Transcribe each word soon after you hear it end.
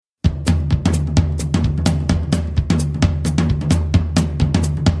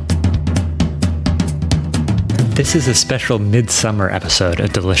This is a special midsummer episode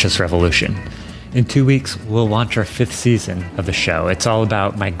of Delicious Revolution. In 2 weeks, we'll launch our 5th season of the show. It's all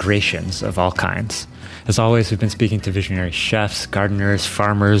about migrations of all kinds. As always, we've been speaking to visionary chefs, gardeners,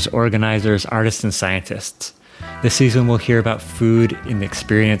 farmers, organizers, artists, and scientists. This season, we'll hear about food in the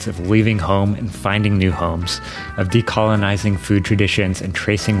experience of leaving home and finding new homes, of decolonizing food traditions and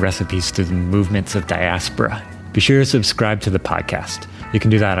tracing recipes through the movements of diaspora. Be sure to subscribe to the podcast. You can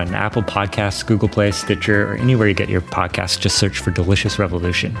do that on Apple Podcasts, Google Play, Stitcher, or anywhere you get your podcasts. Just search for Delicious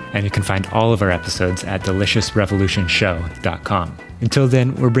Revolution. And you can find all of our episodes at deliciousrevolutionshow.com. Until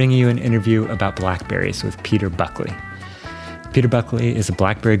then, we're bringing you an interview about blackberries with Peter Buckley. Peter Buckley is a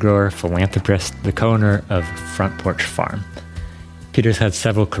blackberry grower, philanthropist, the co-owner of Front Porch Farm. Peter's had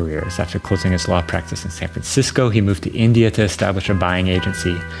several careers. After closing his law practice in San Francisco, he moved to India to establish a buying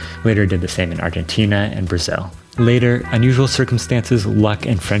agency. Later did the same in Argentina and Brazil. Later, unusual circumstances, luck,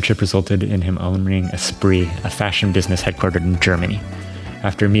 and friendship resulted in him owning Esprit, a fashion business headquartered in Germany.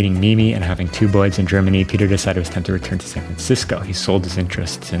 After meeting Mimi and having 2 boys in Germany, Peter decided it was time to return to San Francisco. He sold his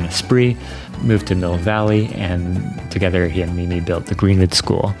interests in Esprit, moved to Mill Valley, and together he and Mimi built the Greenwood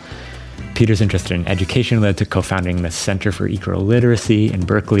School. Peter's interest in education led to co-founding the Center for Eco-Literacy in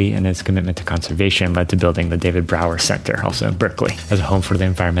Berkeley, and his commitment to conservation led to building the David Brower Center, also in Berkeley, as a home for the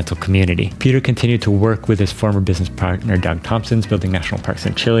environmental community. Peter continued to work with his former business partner, Doug Thompson, building national parks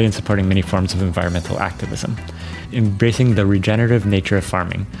in Chile and supporting many forms of environmental activism. Embracing the regenerative nature of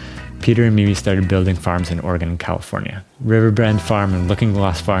farming, Peter and Mimi started building farms in Oregon and California. Riverbend Farm and Looking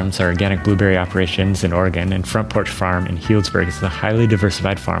Glass Farms are organic blueberry operations in Oregon, and Front Porch Farm in Healdsburg is the highly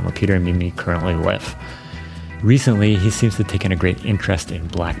diversified farm where Peter and Mimi currently live. Recently, he seems to have taken a great interest in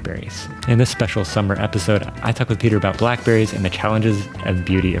blackberries. In this special summer episode, I talk with Peter about blackberries and the challenges and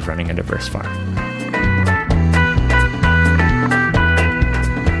beauty of running a diverse farm.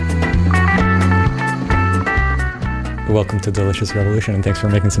 Welcome to Delicious Revolution, and thanks for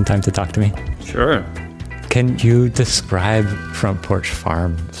making some time to talk to me. Sure. Can you describe Front Porch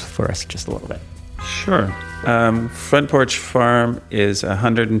Farm for us just a little bit? Sure. Front Porch Farm is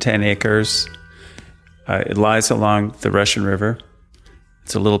 110 acres. It lies along the Russian River.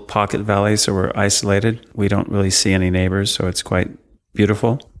 It's a little pocket valley, so we're isolated. We don't really see any neighbors, so it's quite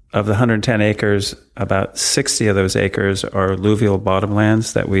beautiful. Of the 110 acres, about 60 of those acres are alluvial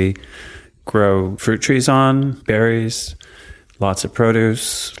bottomlands that we grow fruit trees on, berries, lots of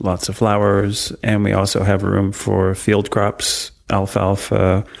produce, lots of flowers, and we also have room for field crops,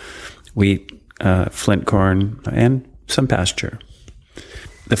 alfalfa, wheat, flint corn, and some pasture.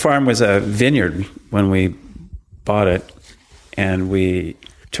 The farm was a vineyard when we bought it, and we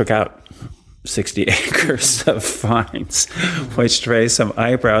took out 60 acres of vines, which raised some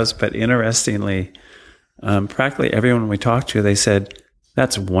eyebrows, but interestingly, practically everyone we talked to, they said,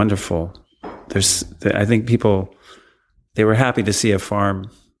 "That's wonderful." I think people, they were happy to see a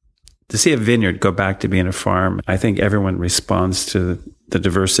farm, to see a vineyard go back to being a farm. I think everyone responds to the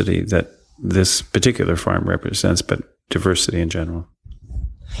diversity that this particular farm represents, but diversity in general.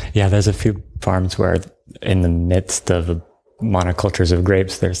 Yeah, there's a few farms where in the midst of monocultures of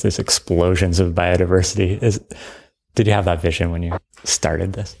grapes, there's this explosions of biodiversity. Did you have that vision when you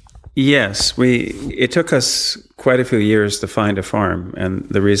started this? Yes, it took us quite a few years to find a farm, and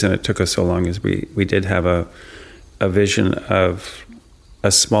the reason it took us so long is we did have a vision of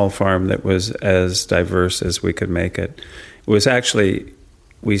a small farm that was as diverse as we could make it. It was actually,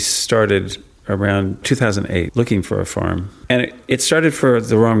 we started around 2008 looking for a farm, and it started for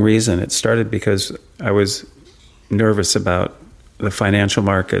the wrong reason. It started because I was nervous about the financial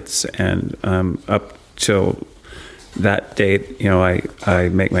markets, and up till that date, I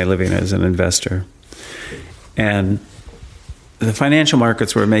make my living as an investor. And the financial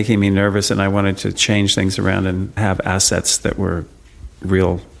markets were making me nervous, and I wanted to change things around and have assets that were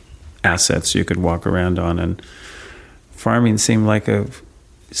real assets you could walk around on. And farming seemed like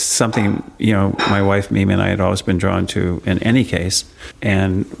something, my wife, Mimi, and I had always been drawn to in any case.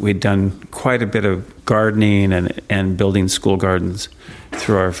 And we'd done quite a bit of gardening and building school gardens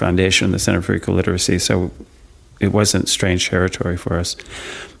through our foundation, the Center for Eco-Literacy. So it wasn't strange territory for us.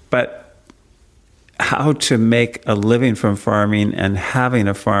 But how to make a living from farming and having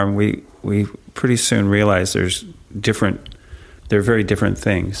a farm, we pretty soon realized they're very different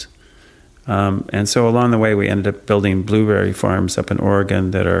things. And so along the way, we ended up building blueberry farms up in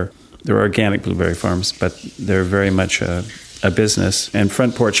Oregon they're organic blueberry farms, but they're very much a business. And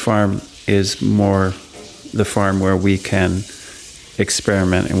Front Porch Farm is more the farm where we can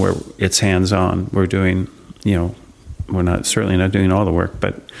experiment and where it's hands-on. We're doing, we're certainly not doing all the work,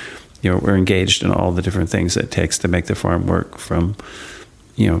 but we're engaged in all the different things it takes to make the farm work, from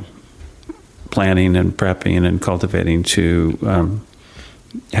planning and prepping and cultivating to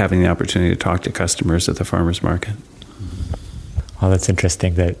having the opportunity to talk to customers at the farmers market. Well, that's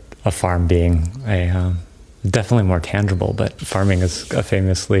interesting that a farm being definitely more tangible, but farming is a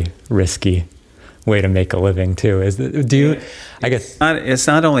famously risky way to make a living too. It's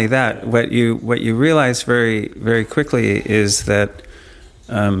not only that. What you realize very, very quickly is that,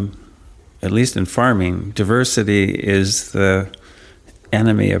 at least in farming, diversity is the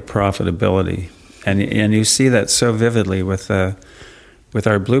enemy of profitability, and you see that so vividly with our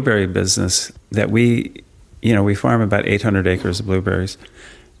blueberry business that we farm about 800 acres of blueberries,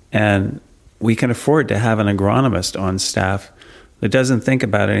 and we can afford to have an agronomist on staff that doesn't think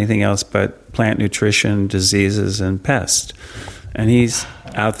about anything else but plant nutrition, diseases, and pests. And he's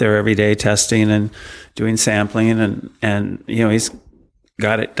out there every day testing and doing sampling, and he's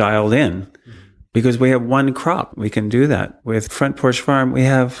got it dialed in because we have one crop. We can do that. With Front Porch Farm, we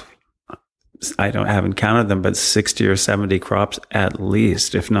have, I haven't counted them, but 60 or 70 crops at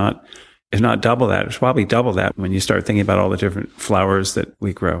least, if not double that. It's probably double that when you start thinking about all the different flowers that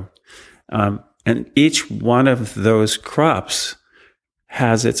we grow. And each one of those crops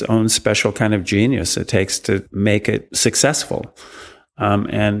has its own special kind of genius it takes to make it successful.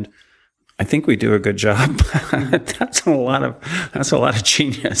 And I think we do a good job. That's a lot of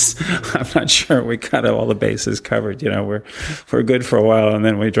genius. I'm not sure we got all the bases covered. We're good for a while, and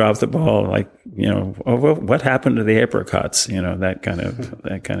then we drop the ball. What happened to the apricots? That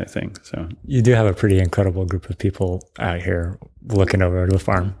kind of thing. So you do have a pretty incredible group of people out here looking over the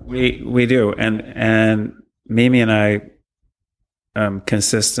farm. We do, and Mimi and I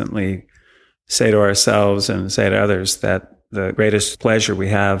consistently say to ourselves and say to others that the greatest pleasure we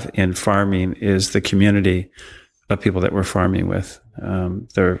have in farming is the community of people that we're farming with.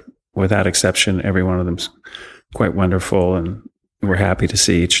 They're, without exception, every one of them's quite wonderful, and we're happy to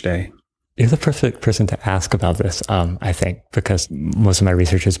see each day. You're the perfect person to ask about this, I think, because most of my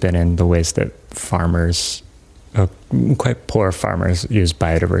research has been in the ways that farmers, quite poor farmers, use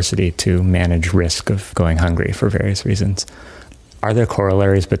biodiversity to manage risk of going hungry for various reasons. Are there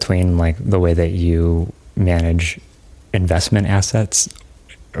corollaries between the way that you manage investment assets,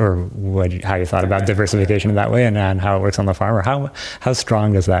 or how you thought about diversification in that way, and how it works on the farm, or how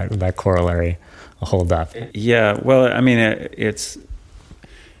strong does that corollary hold up? Yeah, well, I mean, it's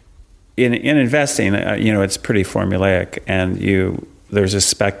in investing, it's pretty formulaic, and there's a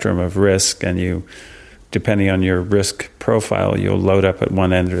spectrum of risk, and depending on your risk profile, you'll load up at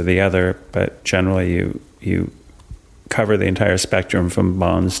one end or the other, but generally you cover the entire spectrum from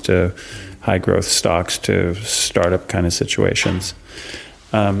bonds to high growth stocks to startup kind of situations.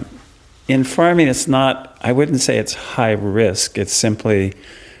 In farming, I wouldn't say it's high risk. It's simply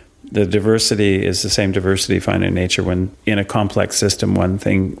the diversity is the same diversity found in nature. When in a complex system, one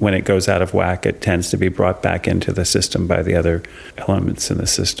thing, when it goes out of whack, it tends to be brought back into the system by the other elements in the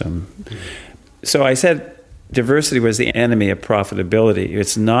system. So I said diversity was the enemy of profitability.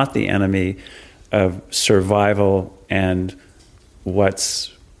 It's not the enemy of survival and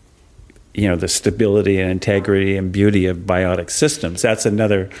what's the stability and integrity and beauty of biotic systems. That's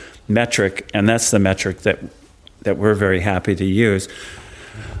another metric, and that's the metric that we're very happy to use.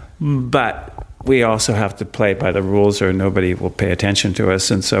 But we also have to play by the rules, or nobody will pay attention to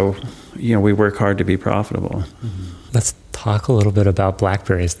us. And so, we work hard to be profitable. Let's talk a little bit about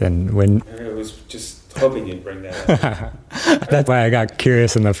blackberries then. I was just hoping you'd bring that up. That's why I got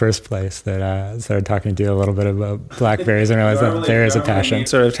curious in the first place, that I started talking to you a little bit about blackberries and realized that there is a passion.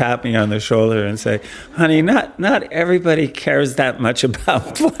 Sort of tap me on the shoulder and say, honey, not everybody cares that much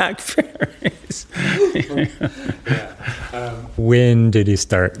about blackberries. When did you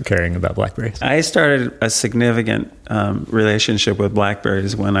start caring about blackberries? I started a significant relationship with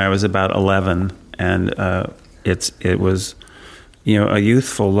blackberries when I was about 11, and it was a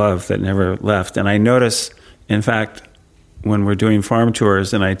youthful love that never left. And I notice, in fact, when we're doing farm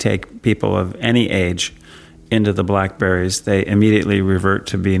tours and I take people of any age into the blackberries, they immediately revert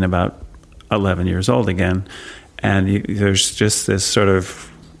to being about 11 years old again. And there's just this sort of,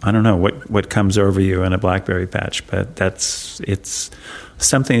 I don't know what comes over you in a blackberry patch, but it's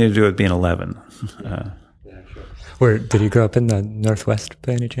something to do with being 11. Where did you grow up in the Northwest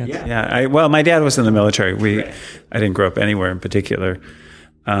by any chance? Yeah. Well, my dad was in the military. I didn't grow up anywhere in particular.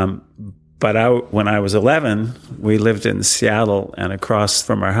 But when I was 11, we lived in Seattle, and across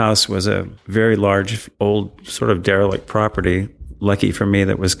from our house was a very large, old, sort of derelict property. Lucky for me,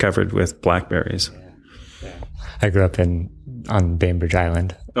 that was covered with blackberries. I grew up on Bainbridge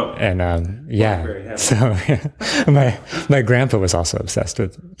Island. Oh, and so my grandpa was also obsessed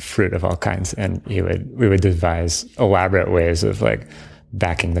with fruit of all kinds, and we would devise elaborate ways of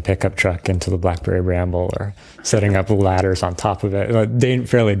backing the pickup truck into the blackberry bramble or setting up ladders on top of it.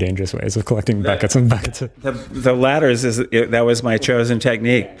 Fairly dangerous ways of collecting buckets and buckets. The ladders, that was my chosen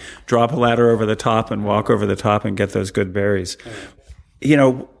technique. Drop a ladder over the top and walk over the top and get those good berries.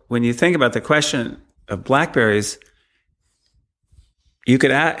 When you think about the question of blackberries, you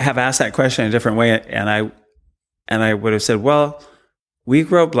could have asked that question in a different way, and I would have said, well, we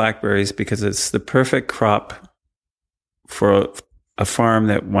grow blackberries because it's the perfect crop for a farm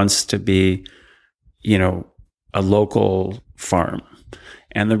that wants to be, a local farm.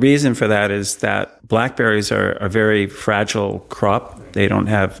 And the reason for that is that blackberries are a very fragile crop. They don't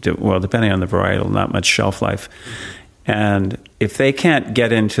have, depending on the varietal, not much shelf life. And if they can't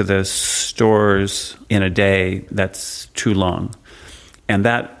get into the stores in a day, that's too long. And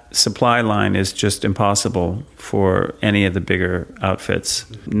that supply line is just impossible for any of the bigger outfits,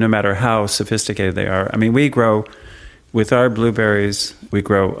 no matter how sophisticated they are. I mean, with our blueberries, we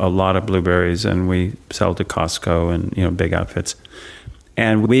grow a lot of blueberries and we sell to Costco and, big outfits.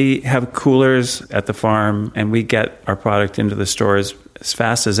 And we have coolers at the farm and we get our product into the stores as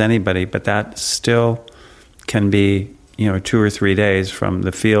fast as anybody, but that still can be, 2 or 3 days from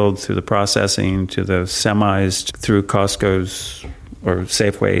the field through the processing to the semis through Costco's or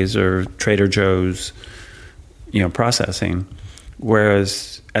Safeways or Trader Joe's, processing.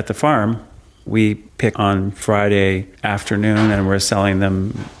 Whereas at the farm, we pick on Friday afternoon and we're selling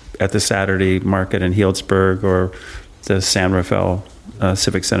them at the Saturday market in Healdsburg or the San Rafael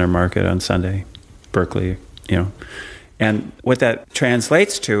Civic Center market on Sunday, Berkeley, And what that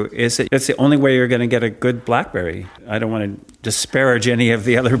translates to is that it's the only way you're going to get a good blackberry. I don't want to disparage any of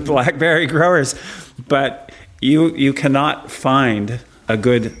the other blackberry growers, but you cannot find a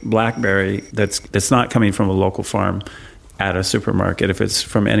good blackberry that's not coming from a local farm at a supermarket. If it's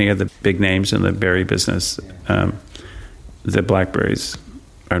from any of the big names in the berry business, the blackberries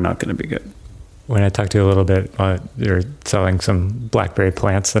are not going to be good. When I talked to you a little bit, you're selling some blackberry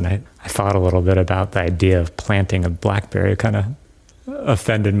plants, and I thought a little bit about the idea of planting a blackberry. It kind of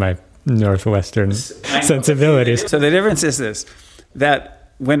offended my Northwestern sensibilities. So the difference is this,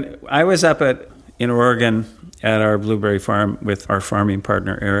 that when I was up in Oregon at our blueberry farm with our farming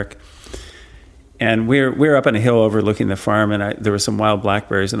partner, Eric, and we're up on a hill overlooking the farm, and there were some wild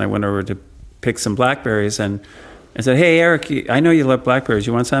blackberries, and I went over to pick some blackberries, and I said, "Hey, Eric, I know you love blackberries.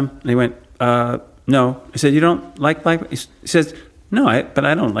 You want some?" And he went, "No." I said, "You don't like blackberries?" He says, "No, but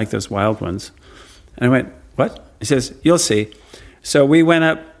I don't like those wild ones." And I went, "What?" He says, "You'll see." So we went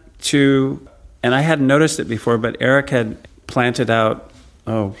up and I hadn't noticed it before, but Eric had planted out,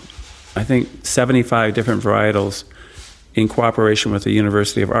 I think 75 different varietals in cooperation with the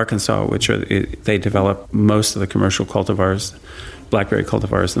University of Arkansas, they develop most of the commercial cultivars, blackberry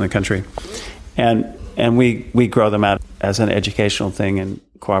cultivars in the country. And we grow them out as an educational thing in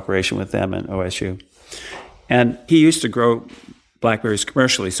cooperation with them and OSU. And he used to grow blackberries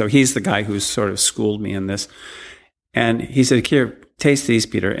commercially, so he's the guy who's sort of schooled me in this. And he said, "Here, taste these,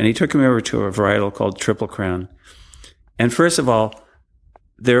 Peter." And he took me over to a varietal called Triple Crown. And first of all,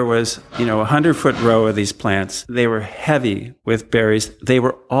 there was, a 100-foot row of these plants. They were heavy with berries. They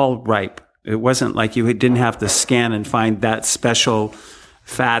were all ripe. It wasn't like you didn't have to scan and find that special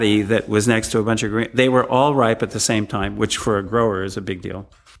fatty that was next to a bunch of green. They were all ripe at the same time, which for a grower is a big deal.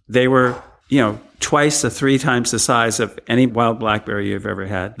 They were, twice to 3 times the size of any wild blackberry you've ever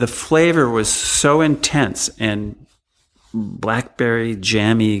had. The flavor was so intense and blackberry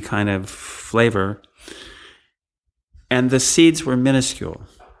jammy kind of flavor. And the seeds were minuscule.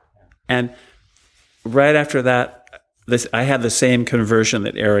 And right after that, I had the same conversion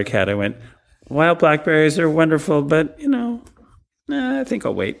that Eric had. I went, wild blackberries are wonderful, but, I think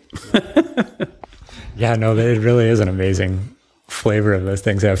I'll wait. Yeah, no, it really is an amazing flavor of those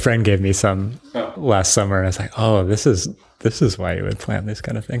things. A friend gave me some last summer, and I was like, "Oh, this is why you would plant these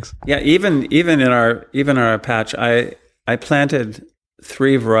kind of things." Yeah, even in our patch, I planted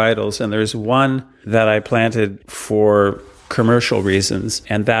 3 varietals, and there's one that I planted for commercial reasons,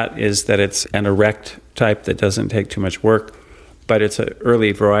 and that is that it's an erect type that doesn't take too much work, but it's an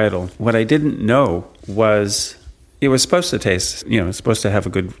early varietal. What I didn't know was it was supposed to taste, it's supposed to have a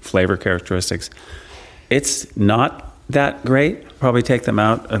good flavor characteristics. It's not that great. Probably take them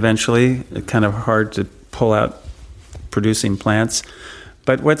out eventually. It's kind of hard to pull out producing plants.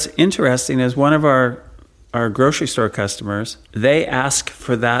 But what's interesting is one of our grocery store customers, they ask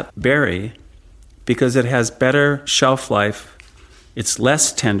for that berry because it has better shelf life. It's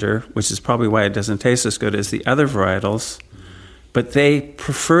less tender, which is probably why it doesn't taste as good as the other varietals. But they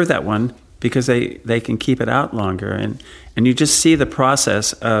prefer that one because they can keep it out longer. And you just see the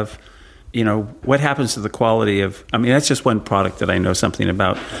process of what happens to the quality of, I mean, that's just one product that I know something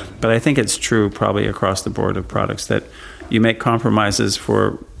about, but I think it's true probably across the board of products that you make compromises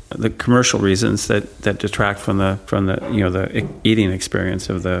for the commercial reasons that detract from the eating experience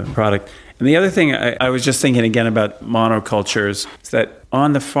of the product. And the other thing I was just thinking again about monocultures is that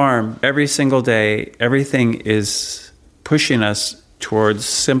on the farm, every single day, everything is pushing us towards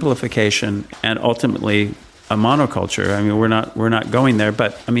simplification and ultimately a monoculture. I mean, we're not going there,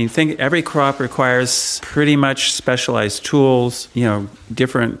 but I mean, every crop requires pretty much specialized tools,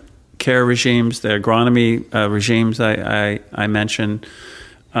 different care regimes, the agronomy regimes I mentioned,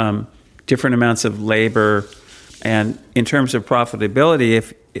 different amounts of labor. And in terms of profitability,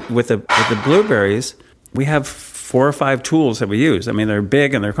 with the blueberries, we have 4 or 5 tools that we use. I mean, they're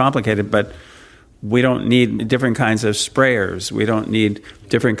big and they're complicated, but we don't need different kinds of sprayers. We don't need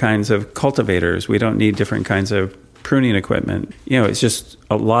different kinds of cultivators. We don't need different kinds of pruning equipment. It's just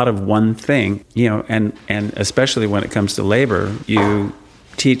a lot of one thing, and especially when it comes to labor, you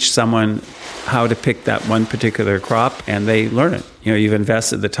teach someone how to pick that one particular crop and they learn it. You've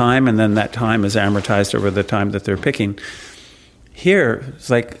invested the time and then that time is amortized over the time that they're picking. Here, it's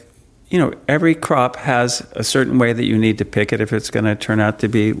like, every crop has a certain way that you need to pick it if it's going to turn out to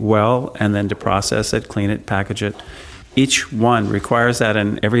be well, and then to process it, clean it, package it. Each one requires that,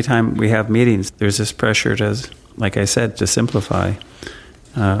 and every time we have meetings, there's this pressure to, like I said, to simplify.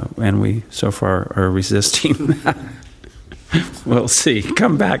 And we, so far, are resisting that. We'll see.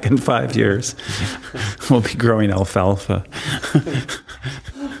 Come back in 5 years. We'll be growing alfalfa.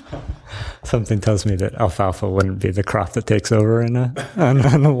 Something tells me that alfalfa wouldn't be the crop that takes over on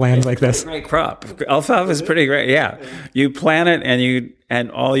a land like this. Great crop. Alfalfa is pretty great. Yeah, you plant it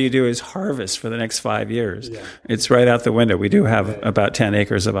and all you do is harvest for the next 5 years. Yeah. It's right out the window. We do have about 10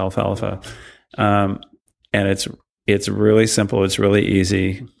 acres of alfalfa, and it's really simple. It's really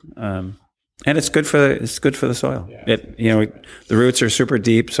easy, and it's good for the soil. Yeah. The roots are super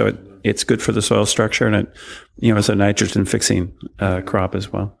deep, so it's good for the soil structure, and it's a nitrogen fixing crop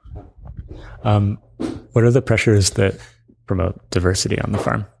as well. What are the pressures that promote diversity on the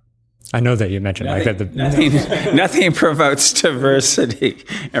farm? I know that you mentioned nothing promotes diversity.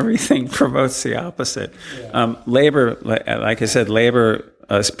 Everything promotes the opposite. Yeah. Labor, like I said,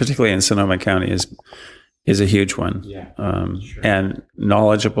 particularly in Sonoma County, is a huge one. Yeah, sure. And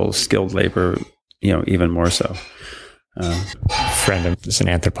knowledgeable, skilled labor, even more so. A friend is an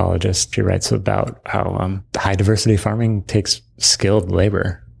anthropologist. She writes about how high diversity farming takes skilled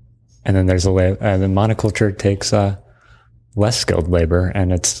labor. And then there's the monoculture takes less skilled labor,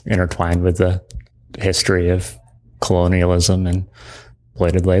 and it's intertwined with the history of colonialism and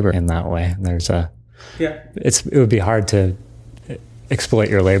exploited labor in that way. And it would be hard to exploit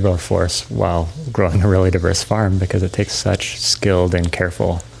your labor force while growing a really diverse farm because it takes such skilled and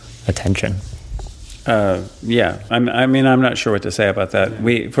careful attention. Yeah, I'm not sure what to say about that.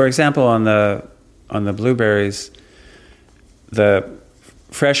 For example, on the blueberries, the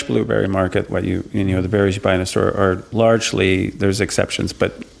fresh blueberry market, the berries you buy in a store are largely, there's exceptions,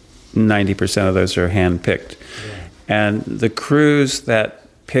 but 90% of those are hand-picked. Yeah. And the crews that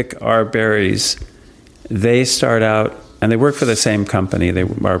pick our berries, they start out, and they work for the same company.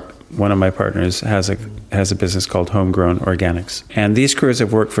 One of my partners has a business called Homegrown Organics. And these crews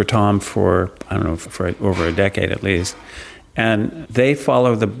have worked for Tom for over a decade at least. And they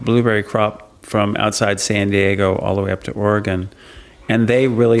follow the blueberry crop from outside San Diego all the way up to Oregon. And they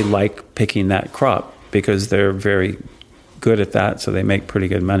really like picking that crop because they're very good at that, so they make pretty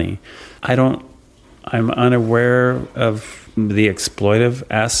good money. I'm unaware of the exploitive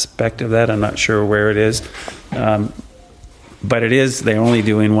aspect of that. I'm not sure where it is. But it is, they're only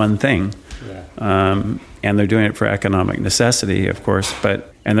doing one thing. Yeah. And they're doing it for economic necessity, of course,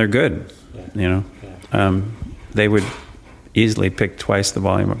 and they're good, Yeah. They would easily pick twice the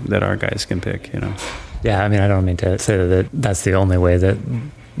volume that our guys can pick, Yeah, I mean, I don't mean to say that that's the only way that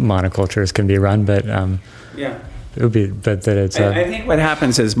monocultures can be run, but yeah, it would be. But that it's. I think what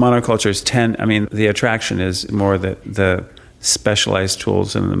happens is monocultures tend. I mean, the attraction is more the specialized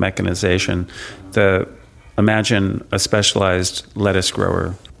tools and the mechanization. Imagine a specialized lettuce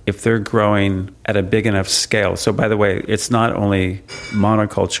grower. If they're growing at a big enough scale. So, by the way, it's not only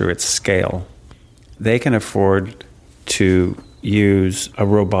monoculture; it's scale. They can afford to use a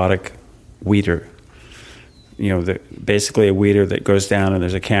robotic weeder. Basically a weeder that goes down and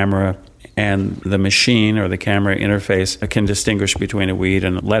there's a camera, and the machine or the camera interface can distinguish between a weed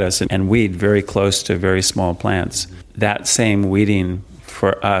and lettuce and weed very close to very small plants. That same weeding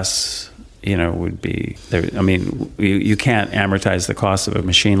for us, would be there. I mean, you can't amortize the cost of a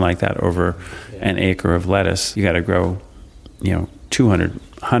machine like that over an acre of lettuce. You got to grow, 200,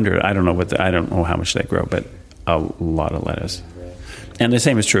 100. I don't know how much they grow, but a lot of lettuce. And the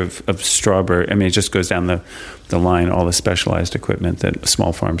same is true of strawberry. I mean, it just goes down the line, all the specialized equipment that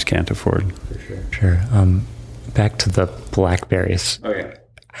small farms can't afford. Sure. Back to the blackberries. Oh, yeah.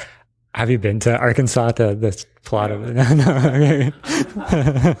 Have you been to Arkansas to this plot of it? No.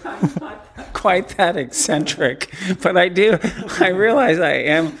 I'm not quite that eccentric, but I realize I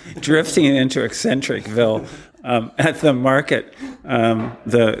am drifting into eccentricville. At the market,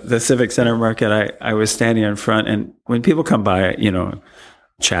 the Civic Center market, I was standing in front, and when people come by,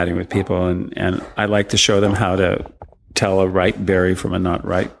 chatting with people, and I like to show them how to tell a ripe berry from a not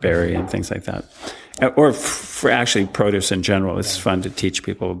ripe berry and things like that. Or for actually produce in general. It's fun to teach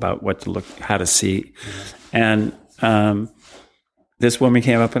people about what to look, how to see. And this woman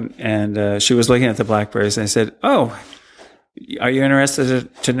came up and she was looking at the blackberries, and I said, "Oh, are you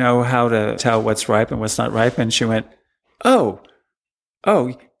interested to know how to tell what's ripe and what's not ripe?" And she went, Oh,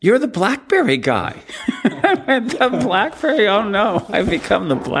 you're the blackberry guy." I went, "The blackberry? Oh no, I've become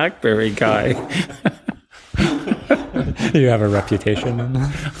the blackberry guy." You have a reputation.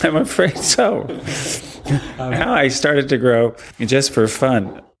 I'm afraid so. Now I started to grow, just for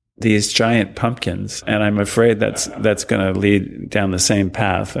fun, these giant pumpkins, and I'm afraid that's going to lead down the same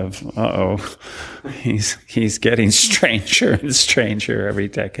path of he's getting stranger and stranger every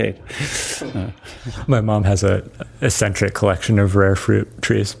decade. My mom has a eccentric collection of rare fruit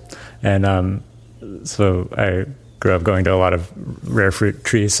trees, and so I grew up going to a lot of Rare Fruit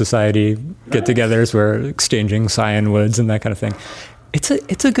Tree Society get-togethers where exchanging cyan woods and that kind of thing.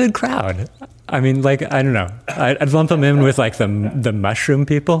 It's a good crowd. I mean, like, I don't know. I'd lump them in with like the mushroom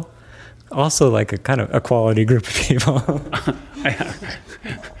people. Also, like a kind of a quality group of people.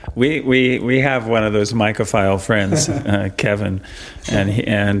 We have one of those mycophile friends, Kevin, and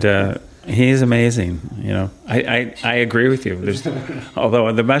he's amazing. I agree with you.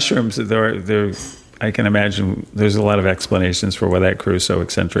 Although the mushrooms, they're I can imagine there's a lot of explanations for why that crew is so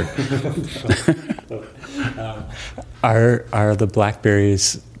eccentric. Are the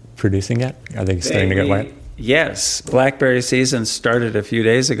blackberries producing yet? Are they starting to get white? Yes, blackberry season started a few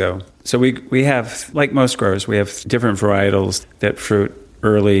days ago. So we have, like most growers, we have different varietals that fruit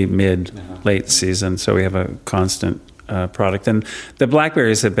early, mid, late season. So we have a constant product. And the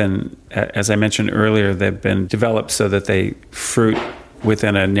blackberries have been, as I mentioned earlier, they've been developed so that they fruit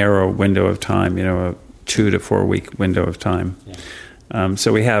within a narrow window of time, a 2 to 4 week window of time. Yeah.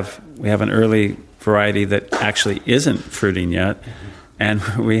 So we have an early variety that actually isn't fruiting yet, and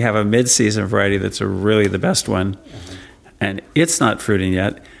we have a mid-season variety that's really the best one, and it's not fruiting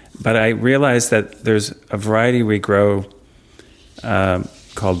yet. But I realized that there's a variety we grow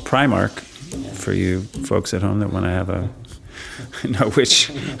called Primark, for you folks at home that want to have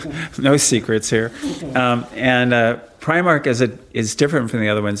no secrets here. Primark is different from the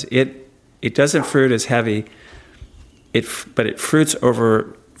other ones. It doesn't fruit as heavy, but it fruits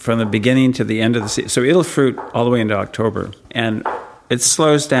over from the beginning to the end of the season. So it'll fruit all the way into October. And it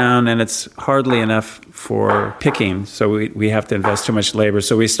slows down, and it's hardly enough for picking. So we have to invest too much labor.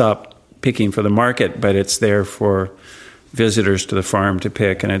 So we stop picking for the market, but it's there for visitors to the farm to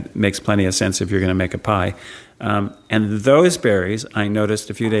pick, and it makes plenty of sense if you're going to make a pie. And those berries, I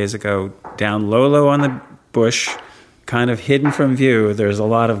noticed a few days ago, down low on the bush, kind of hidden from view, there's a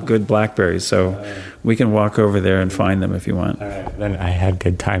lot of good blackberries. So we can walk over there and find them if you want. All right, then I had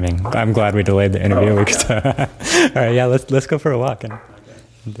good timing. I'm glad we delayed the interview. All right, yeah, let's go for a walk and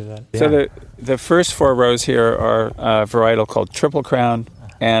do that. Yeah. So the first 4 rows here are a varietal called Triple Crown,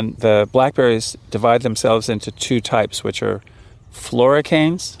 and the blackberries divide themselves into 2 types, which are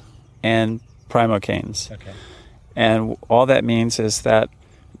floricanes and primocanes. Okay. And all that means is that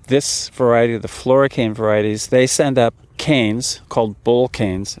this variety, the floricane varieties, they send up canes called bull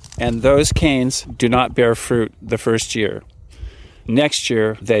canes, and those canes do not bear fruit the first year. Next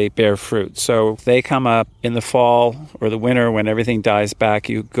year, they bear fruit. So they come up in the fall or the winter when everything dies back.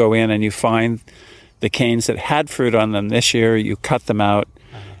 You go in and you find the canes that had fruit on them this year, you cut them out,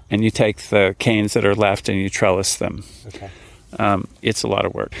 and you take the canes that are left and you trellis them. Okay. It's a lot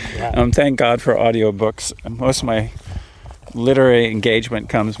of work. Yeah. Thank God for audiobooks. Most of my literary engagement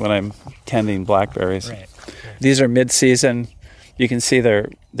comes when I'm tending blackberries. Right. These are mid-season. You can see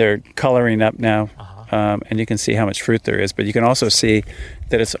they're coloring up now, and you can see how much fruit there is. But you can also see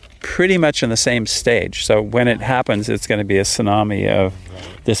that it's pretty much in the same stage. So when it happens, it's going to be a tsunami of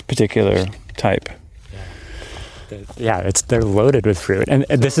this particular type. Yeah, they're loaded with fruit. And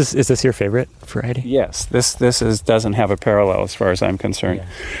is this your favorite variety? Yes, this doesn't have a parallel as far as I'm concerned.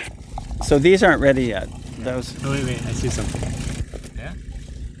 Yeah. So these aren't ready yet. Those. Oh, wait, I see something.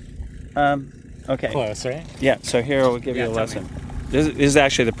 Yeah. Okay. Close, right? Yeah. So here we'll give you a lesson. This is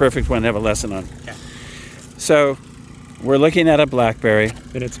actually the perfect one to have a lesson on. Okay. So we're looking at a blackberry.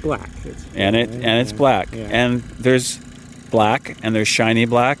 And it's black. It's black. Yeah. And there's black, and there's shiny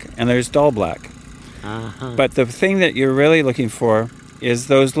black, and there's dull black. Uh-huh. But the thing that you're really looking for is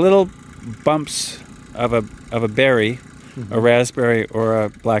those little bumps of a berry, a raspberry or a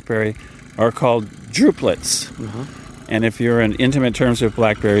blackberry, are called drupelets. Uh-huh. And if you're in intimate terms with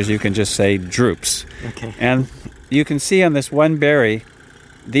blackberries, you can just say drupes. Okay. And you can see on this one berry,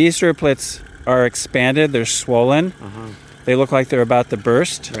 these drupelets are expanded, they're swollen, they look like they're about to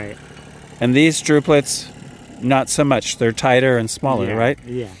burst. Right. And these drupelets, not so much, they're tighter and smaller, right?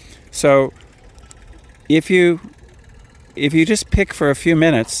 Yeah. So if you just pick for a few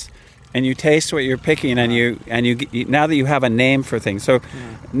minutes and you taste what you're picking, and you now that you have a name for things, so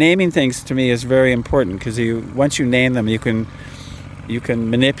naming things to me is very important, because once you name them, you can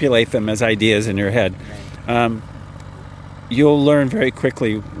manipulate them as ideas in your head. You'll learn very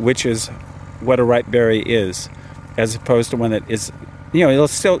quickly which is what a ripe berry is, as opposed to one that is,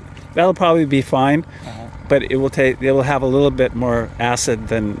 that'll probably be fine, but it will have a little bit more acid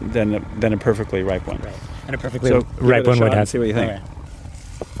than a perfectly ripe one. Right. And a perfectly So ripe one would have. See what you think. Okay.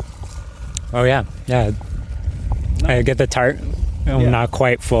 Oh yeah. I get the tart, not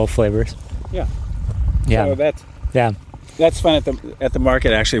quite full flavors. Yeah. Yeah. So that's fun at the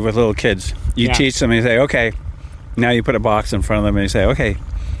market, actually, with little kids. You teach them, and you say, okay, now you put a box in front of them, and you say, okay,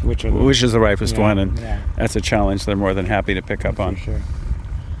 which is the ripest one? And that's a challenge they're more than happy to pick up on. For sure.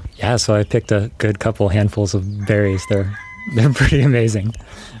 Yeah, so I picked a good couple handfuls of berries. They're pretty amazing.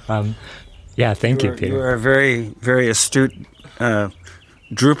 Thank you, Peter. You are a very, very astute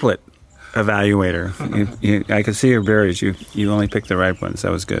druplet evaluator. I could see your berries. You only picked the ripe ones.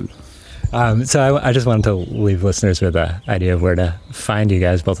 That was good. So I just wanted to leave listeners with an idea of where to find you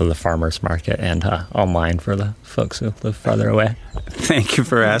guys, both at the farmers market and online for the folks who live farther away. Thank you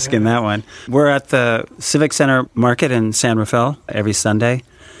for asking that one. We're at the Civic Center Market in San Rafael every Sunday,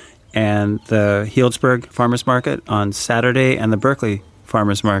 and the Healdsburg Farmers Market on Saturday, and the Berkeley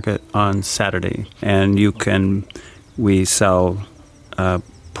Farmers Market on Saturday. And we sell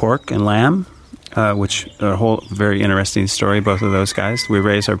pork and lamb, which are a whole very interesting story, both of those guys. We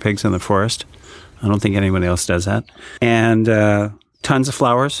raise our pigs in the forest. I don't think anyone else does that. And tons of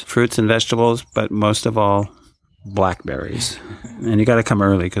flowers, fruits and vegetables, but most of all, blackberries. And you got to come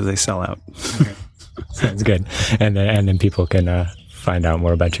early because they sell out. Okay. Sounds good. And then people can find out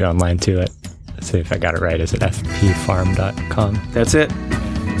more about you online too. Let's see if I got it right. Is it fpfarm.com? That's it.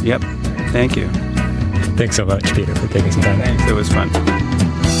 Yep. Thank you. Thanks so much, Peter, for taking some time. Thanks. It was fun.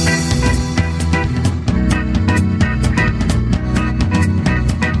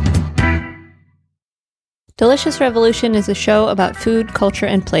 Delicious Revolution is a show about food, culture,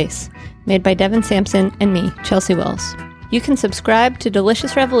 and place, made by Devin Sampson and me, Chelsea Wells. You can subscribe to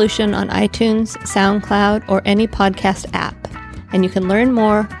Delicious Revolution on iTunes, SoundCloud, or any podcast app, and you can learn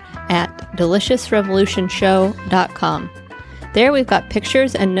more at deliciousrevolutionshow.com. There we've got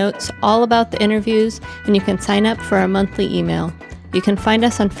pictures and notes all about the interviews, and you can sign up for our monthly email. You can find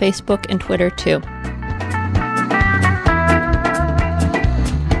us on Facebook and Twitter too.